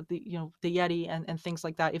the Yeti and things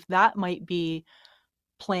like that, if that might be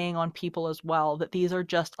playing on people as well, that these are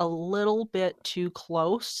just a little bit too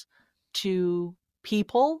close to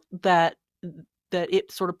people, that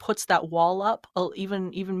it sort of puts that wall up,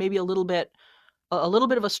 even maybe a little bit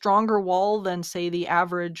of a stronger wall than, say, the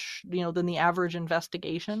average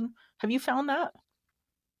investigation. Have you found that?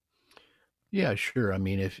 Yeah, sure. I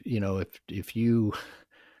mean, if you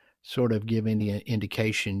sort of give any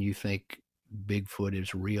indication you think Bigfoot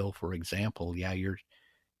is real, for example, yeah,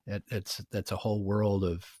 that's a whole world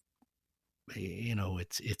of,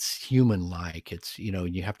 it's human like. It's,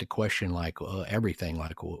 you have to question like everything,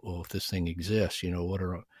 like, well, if this thing exists,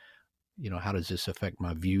 how does this affect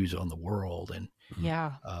my views on the world? And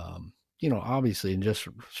Yeah. Obviously, and just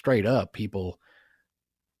straight up, people,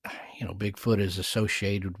 Bigfoot is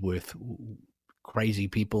associated with crazy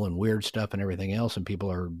people and weird stuff and everything else, and people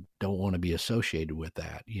don't want to be associated with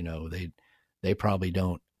that. They probably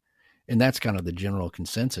don't. And that's kind of the general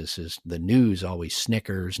consensus, is the news always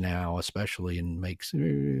snickers now, especially, and makes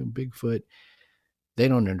Bigfoot. They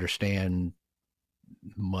don't understand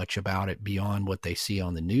much about it beyond what they see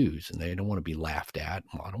on the news, and they don't want to be laughed at.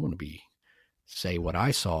 Well, I don't want to say what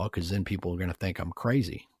I saw, because then people are going to think I'm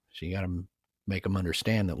crazy. So you got to make them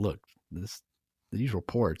understand that, look, these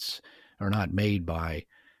reports are not made by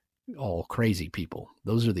all crazy people.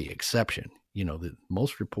 Those are the exception.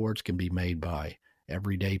 Most reports can be made by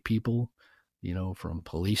everyday people, from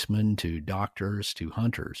policemen to doctors to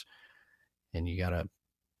hunters. And you got to,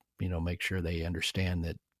 make sure they understand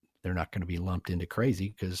that they're not going to be lumped into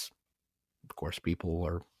crazy, because, of course, people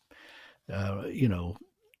are,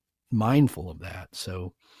 mindful of that.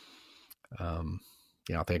 So,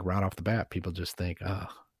 I think right off the bat, people just think,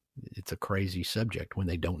 it's a crazy subject when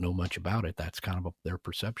they don't know much about it. That's kind of their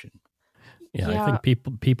perception. Yeah, I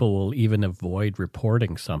think people will even avoid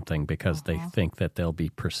reporting something because they think that they'll be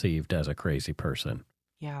perceived as a crazy person.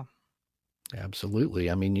 Yeah.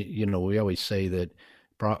 Absolutely. I mean, we always say that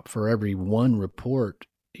for every one report,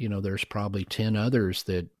 there's probably 10 others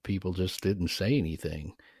that people just didn't say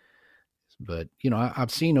anything. But,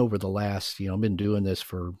 I've seen over the last, I've been doing this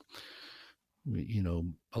for,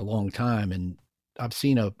 a long time, and I've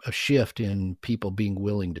seen a shift in people being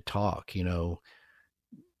willing to talk.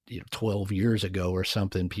 12 years ago or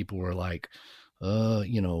something, people were like,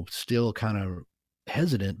 still kind of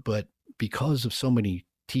hesitant, but because of so many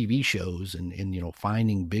TV shows and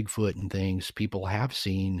finding Bigfoot and things, people have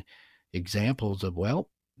seen examples of, well,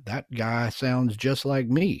 that guy sounds just like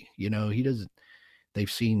me.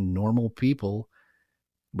 They've seen normal people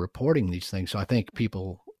reporting these things. So I think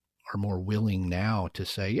people are more willing now to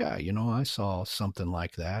say, yeah, I saw something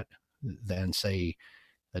like that, than say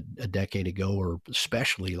a decade ago, or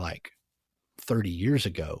especially like 30 years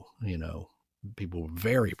ago. People were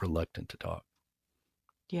very reluctant to talk.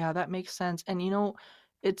 Yeah, that makes sense. And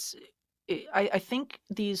I think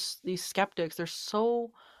these skeptics,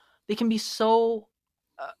 they can be so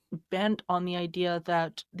bent on the idea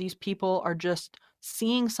that these people are just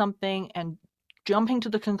seeing something and jumping to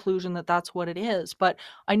the conclusion that that's what it is. But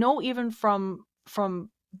I know, even from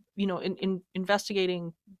in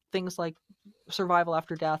investigating things like survival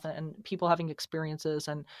after death and people having experiences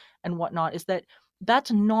and whatnot, is that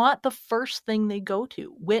that's not the first thing they go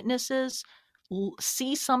to. Witnesses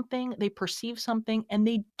see something, they perceive something, and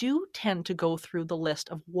they do tend to go through the list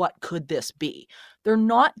of what could this be. They're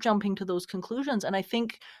not jumping to those conclusions. And I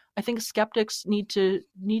think skeptics need to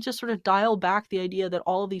sort of dial back the idea that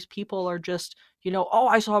all of these people are just, oh,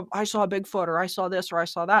 I saw a Bigfoot, or I saw this, or I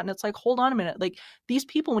saw that. And it's like, hold on a minute. Like, these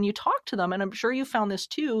people, when you talk to them, and I'm sure you found this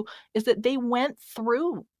too, is that they went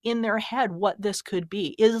through in their head what this could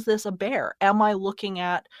be. Is this a bear? Am I looking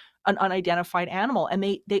at an unidentified animal? And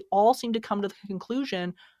they all seem to come to the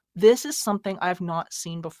conclusion, this is something I've not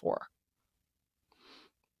seen before.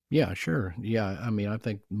 Yeah, sure. Yeah. I mean, I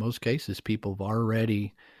think most cases people have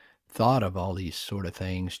already thought of all these sort of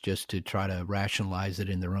things just to try to rationalize it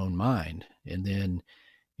in their own mind. And then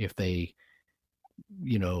if they,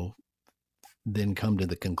 then come to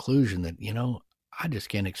the conclusion that, I just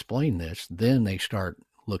can't explain this, then they start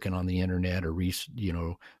looking on the internet, or,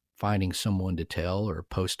 finding someone to tell, or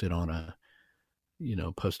post it on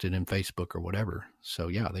post it in Facebook or whatever. So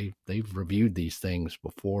yeah, they've reviewed these things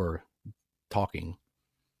before talking.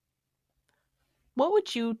 What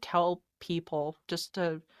would you tell people, just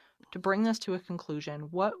to bring this to a conclusion?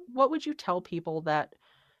 What would you tell people that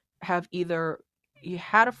have either you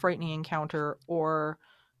had a frightening encounter or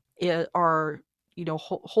are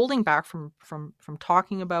holding back from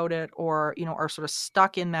talking about it, or are sort of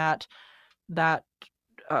stuck in that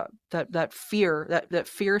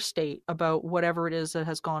fear state about whatever it is that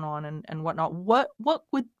has gone on and whatnot.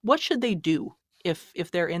 What should they do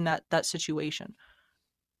if they're in that situation?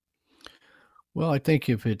 Well, I think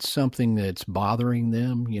if it's something that's bothering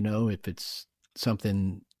them, if it's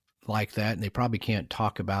something like that, and they probably can't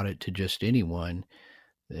talk about it to just anyone,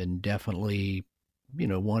 then definitely,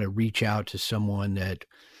 want to reach out to someone that,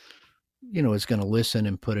 is going to listen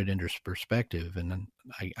and put it into perspective. And then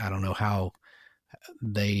I don't know how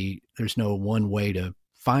there's no one way to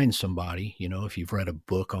find somebody. If you've read a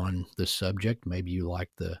book on the subject, maybe you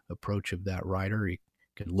like the approach of that writer, you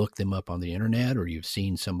can look them up on the internet, or you've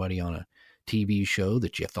seen somebody on a TV show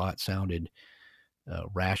that you thought sounded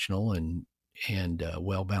rational and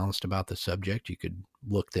well balanced about the subject. You could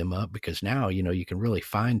look them up, because now you can really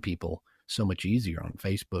find people so much easier on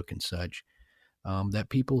Facebook and such, that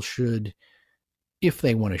people should, if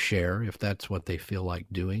they want to share, if that's what they feel like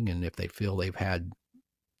doing, and if they feel they've had,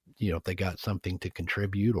 if they got something to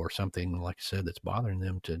contribute or something, like I said, that's bothering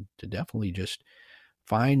them, to definitely just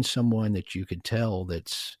find someone that you could tell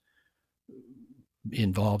that's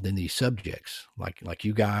involved in these subjects, like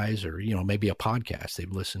you guys, or maybe a podcast. They've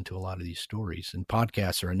listened to a lot of these stories, and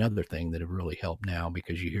podcasts are another thing that have really helped now,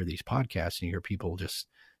 because you hear these podcasts and you hear people just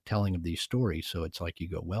telling of these stories. So it's like you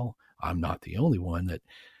go, well, I'm not the only one that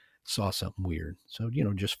saw something weird. So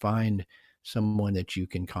just find someone that you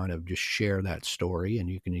can kind of just share that story, and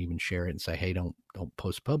you can even share it and say, hey, don't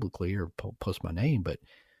post publicly or post my name, but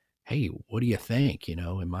hey, what do you think?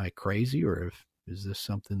 Am I crazy, or is this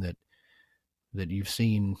something that you've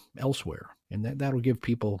seen elsewhere? And that'll give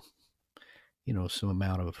people, some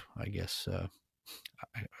amount of, I guess,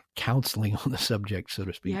 counseling on the subject, so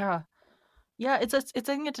to speak. Yeah. I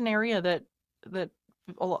think it's an area that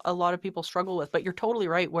a lot of people struggle with, but you're totally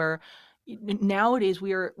right, where nowadays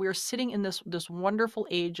we are sitting in this wonderful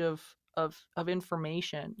age of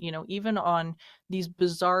information, even on these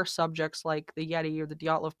bizarre subjects like the Yeti or the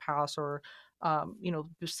Dyatlov Pass, or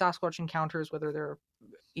Sasquatch encounters, whether they're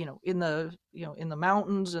in the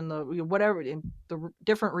mountains and the whatever, in the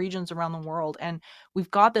different regions around the world. And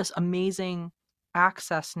we've got this amazing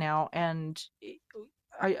access now, and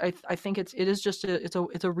I think it is just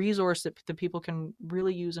a resource that the people can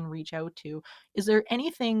really use and reach out to. Is there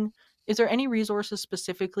any resources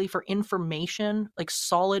specifically for information, like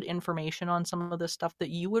solid information on some of this stuff,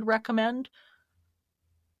 that you would recommend?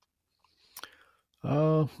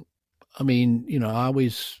 I mean, I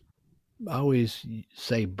always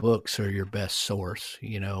say books are your best source.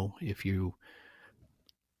 If you've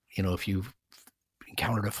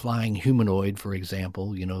encountered a flying humanoid, for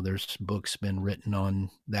example, there's books been written on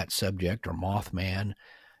that subject, or Mothman.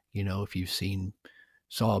 If you've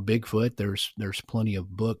saw a Bigfoot, there's plenty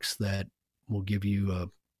of books that will give you a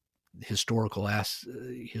historical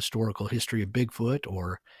history of Bigfoot,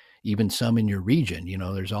 or even some in your region.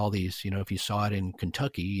 There's all these, if you saw it in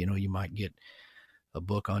Kentucky, you might get a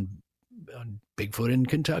book on Bigfoot in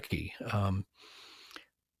Kentucky.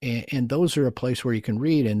 And those are a place where you can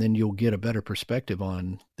read, and then you'll get a better perspective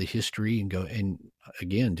on the history, and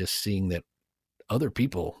again, just seeing that other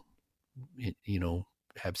people,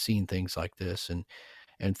 have seen things like this,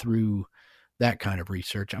 and through that kind of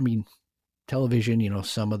research. I mean, television,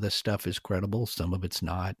 some of the stuff is credible, some of it's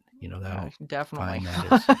not. Definitely find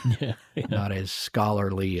that as not as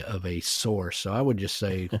scholarly of a source. So I would just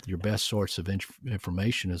say your best source of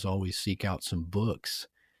information is always seek out some books.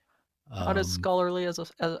 Not as scholarly as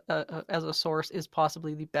a source is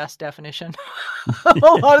possibly the best definition of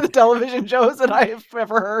a lot of the television shows that I have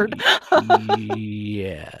ever heard.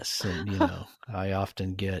 Yes, and I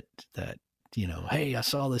often get that. Hey, I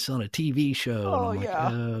saw this on a TV show. Oh, and I'm yeah.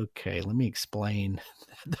 like, okay, let me explain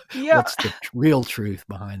what's the real truth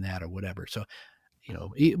behind that, or whatever. So,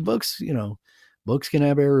 books can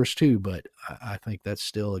have errors too, but I think that's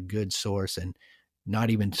still a good source, and not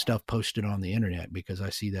even stuff posted on the internet, because I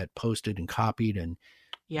see that posted and copied and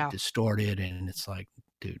distorted, and it's like,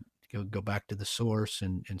 dude, go back to the source,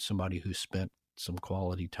 and somebody who spent some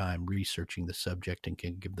quality time researching the subject and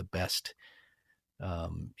can give the best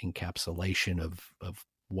encapsulation of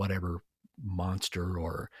whatever monster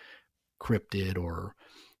or cryptid or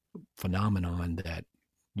phenomenon that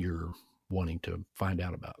you're wanting to find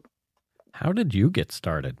out about. How did you get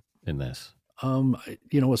started in this?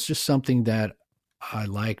 It's just something that I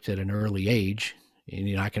liked at an early age,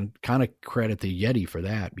 and I can kind of credit the Yeti for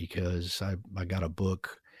that, because I got a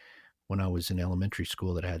book when I was in elementary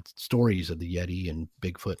school that had stories of the Yeti and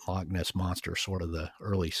Bigfoot, Loch Ness Monster, sort of the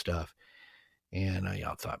early stuff. And I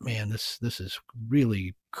thought, man, this is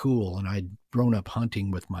really cool. And I'd grown up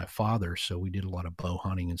hunting with my father, so we did a lot of bow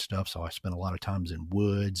hunting and stuff. So I spent a lot of times in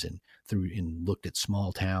woods and looked at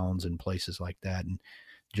small towns and places like that. And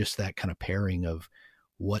just that kind of pairing of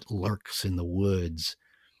what lurks in the woods,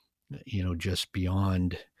 just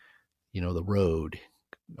beyond, the road,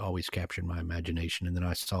 always captured my imagination. And then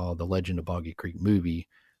I saw the Legend of Boggy Creek movie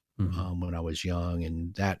when I was young,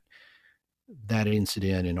 and that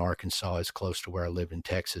incident in Arkansas is close to where I lived in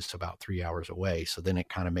Texas, about 3 hours away. So then it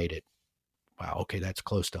kind of made it, wow, okay, that's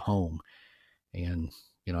close to home. And,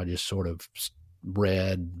 I just sort of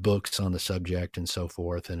read books on the subject and so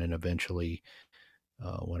forth. And then eventually,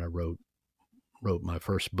 when I wrote my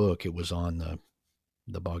first book, it was on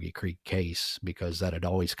the Boggy Creek case, because that had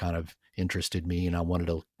always kind of interested me, and I wanted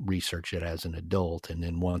to research it as an adult. And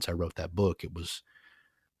then once I wrote that book, it was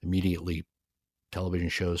immediately television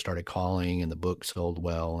shows started calling and the book sold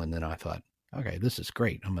well. And then I thought, okay, this is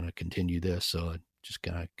great. I'm going to continue this. So I just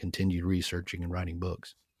kind of continued researching and writing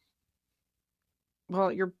books.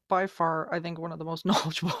 Well, you're by far, I think, one of the most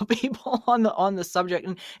knowledgeable people on the subject.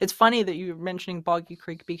 And it's funny that you're mentioning Boggy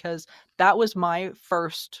Creek, because that was my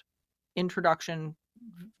first introduction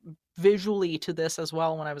visually to this as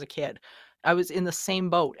well when I was a kid. I was in the same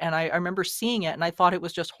boat, and I remember seeing it, and I thought it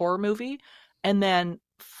was just horror movie. And then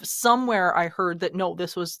somewhere I heard that no,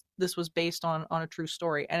 this was based on a true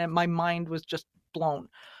story, and my mind was just blown.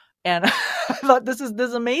 And I thought, this is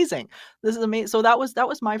amazing. This is amazing. So that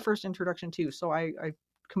was my first introduction too. So I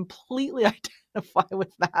completely identify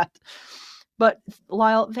with that. But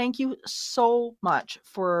Lyle, thank you so much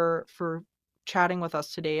for chatting with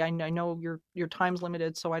us today. I know your time's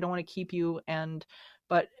limited, so I don't want to keep you.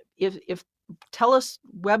 But if tell us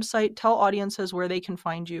website, tell audiences where they can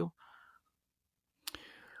find you.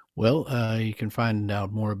 Well, you can find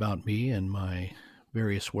out more about me and my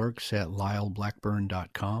various works at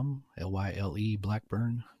lyleblackburn.com, L-Y-L-E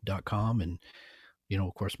Blackburn.com. And,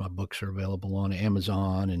 of course, my books are available on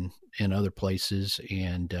Amazon and other places.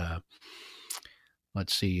 And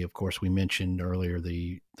let's see, of course, we mentioned earlier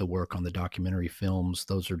the work on the documentary films.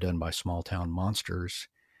 Those are done by Small Town Monsters,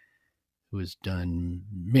 who has done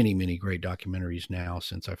many, many great documentaries now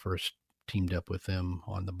since I first teamed up with them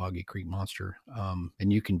on the Boggy Creek Monster.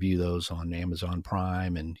 And you can view those on Amazon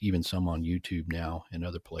Prime and even some on YouTube now and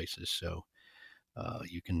other places. So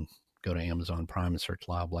you can go to Amazon Prime and search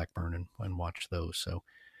Lyle Blackburn and watch those. So,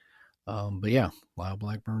 but yeah,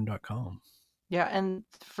 lyleblackburn.com. Yeah, and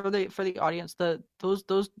for the audience,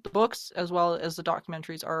 those books as well as the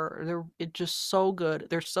documentaries they're just so good.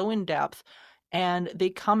 They're so in depth, and they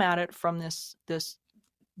come at it from this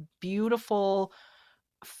beautiful,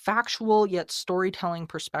 factual yet storytelling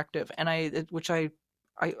perspective, and which I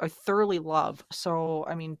thoroughly love. So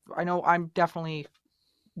I mean, I know I'm definitely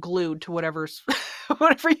glued to whatever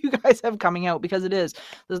you guys have coming out, because it is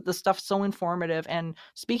the stuff's so informative. And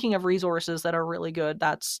speaking of resources that are really good,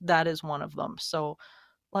 that is one of them. So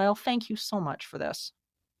Lyle, thank you so much for this.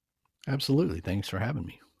 Absolutely. Thanks for having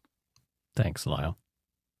me. Thanks, Lyle.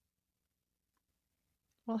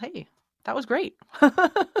 Well, hey, that was great. All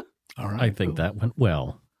right. I think that went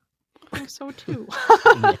well. I think so too.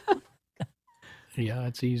 Yeah,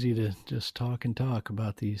 it's easy to just talk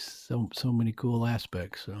about these so many cool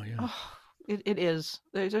aspects. So yeah. Oh, it is.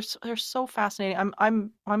 They're so fascinating.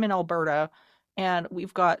 I'm in Alberta, and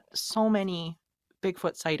we've got so many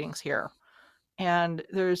Bigfoot sightings here, and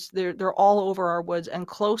they're all over our woods and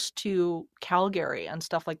close to Calgary and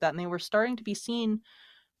stuff like that. And they were starting to be seen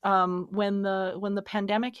when the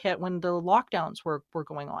pandemic hit, when the lockdowns were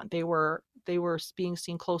going on. They were being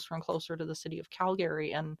seen closer and closer to the city of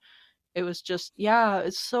Calgary, and it was just, yeah,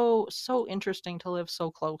 it's so interesting to live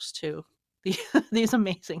so close to these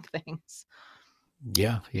amazing things.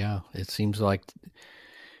 Yeah. It seems like,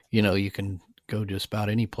 you can go just about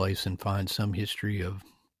any place and find some history of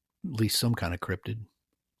at least some kind of cryptid.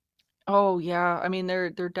 Oh yeah, I mean they're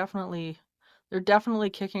definitely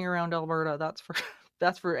kicking around Alberta.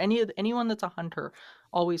 That's for anyone that's a hunter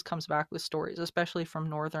always comes back with stories, especially from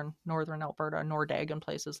northern Alberta, Nordegg and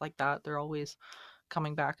places like that. They're always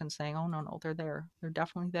coming back and saying, "Oh no, they're there. They're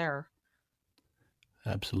definitely there."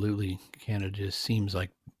 Absolutely. Canada just seems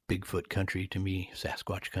like Bigfoot country to me,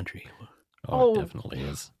 Sasquatch country. Oh, it definitely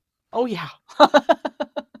is. Oh yeah.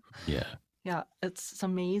 Yeah. Yeah, it's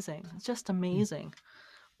amazing. It's just amazing.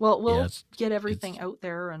 Well, we'll get everything out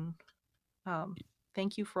there, and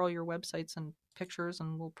thank you for all your websites and pictures,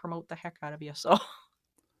 and we'll promote the heck out of you. So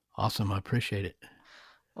awesome. I appreciate it.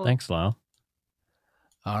 Well, thanks, Lyle.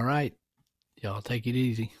 All right. Y'all take it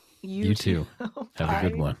easy. You too. Have a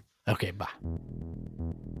good one. Okay, bye.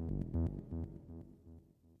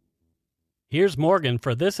 Here's Morgan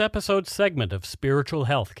for this episode's segment of Spiritual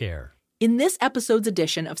Healthcare. In this episode's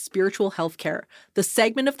edition of Spiritual Healthcare, the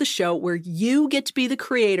segment of the show where you get to be the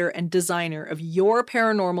creator and designer of your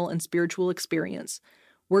paranormal and spiritual experience,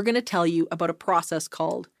 we're going to tell you about a process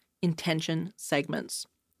called intention segments.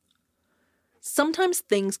 Sometimes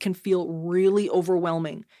things can feel really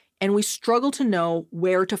overwhelming, and we struggle to know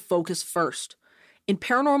where to focus first. In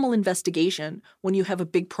paranormal investigation, when you have a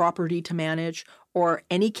big property to manage or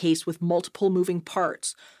any case with multiple moving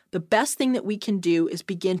parts, the best thing that we can do is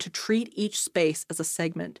begin to treat each space as a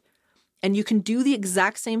segment. And you can do the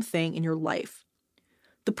exact same thing in your life.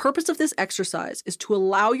 The purpose of this exercise is to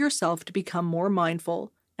allow yourself to become more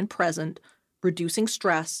mindful and present, reducing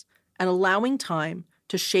stress, and allowing time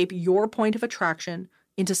to shape your point of attraction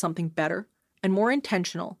into something better and more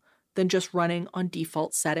intentional than just running on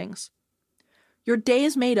default settings. Your day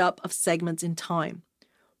is made up of segments in time.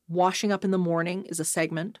 Washing up in the morning is a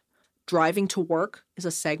segment. Driving to work is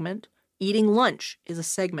a segment. Eating lunch is a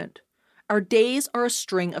segment. Our days are a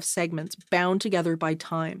string of segments bound together by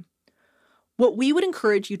time. What we would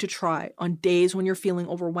encourage you to try on days when you're feeling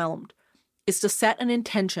overwhelmed is to set an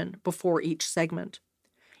intention before each segment.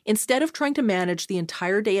 Instead of trying to manage the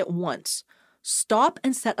entire day at once, stop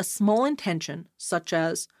and set a small intention, such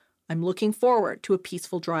as, I'm looking forward to a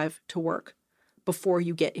peaceful drive to work, before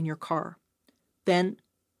you get in your car. Then,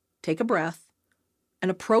 take a breath and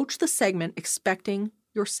approach the segment expecting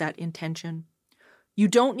your set intention. You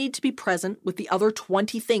don't need to be present with the other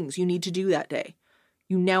 20 things you need to do that day.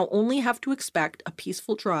 You now only have to expect a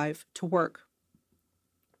peaceful drive to work.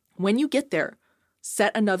 When you get there,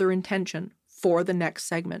 set another intention for the next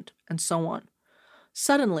segment, and so on.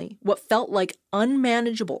 Suddenly, what felt like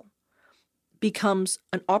unmanageable becomes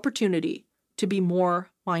an opportunity to be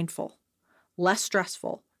more mindful, less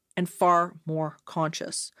stressful, and far more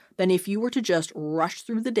conscious than if you were to just rush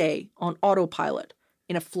through the day on autopilot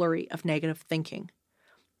in a flurry of negative thinking.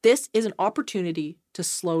 This is an opportunity to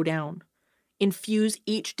slow down, infuse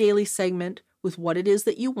each daily segment with what it is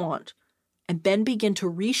that you want, and then begin to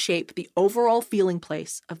reshape the overall feeling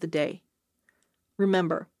place of the day.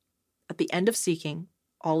 Remember, at the end of seeking,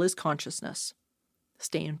 all is consciousness.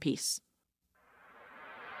 Stay in peace.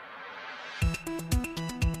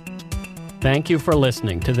 Thank you for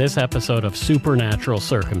listening to this episode of Supernatural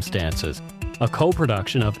Circumstances, a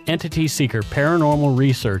co-production of Entity Seeker Paranormal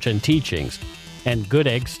Research and Teachings and Good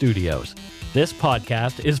Egg Studios. This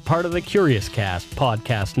podcast is part of the Curious Cast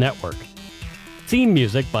podcast network. Theme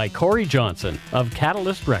music by Corey Johnson of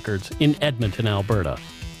Catalyst Records in Edmonton, Alberta.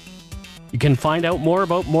 You can find out more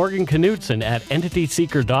about Morgan Knudsen at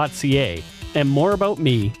entityseeker.ca and more about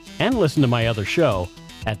me and listen to my other show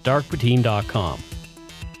at darkpoutine.com.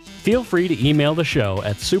 Feel free to email the show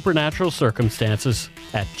at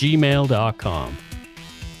supernaturalcircumstances@gmail.com.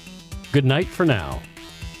 Good night for now.